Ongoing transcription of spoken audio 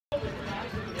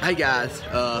Hey guys,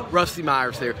 Rusty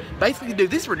Myers here. Basically,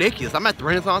 dude, this is ridiculous. I'm at the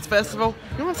Renaissance Festival,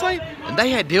 you know what I'm saying? And they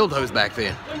had dildos back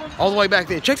then. All the way back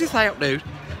then. Check this out, dude.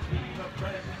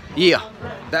 Yeah,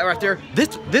 that right there.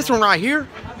 This one right here,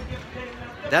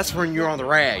 that's when you're on the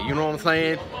rag, you know what I'm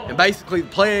saying? And basically the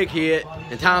plague hit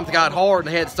and times got hard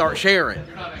and they had to start sharing.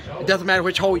 It doesn't matter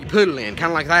which hole you put it in,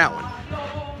 kind of like that one.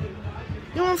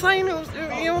 You know what I'm saying?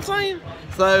 You know what I'm saying?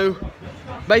 So,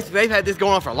 basically they've had this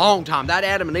going on for a long time. That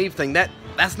Adam and Eve thing,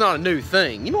 that's not a new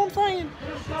thing. You know what I'm saying?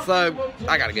 So,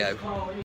 I gotta go.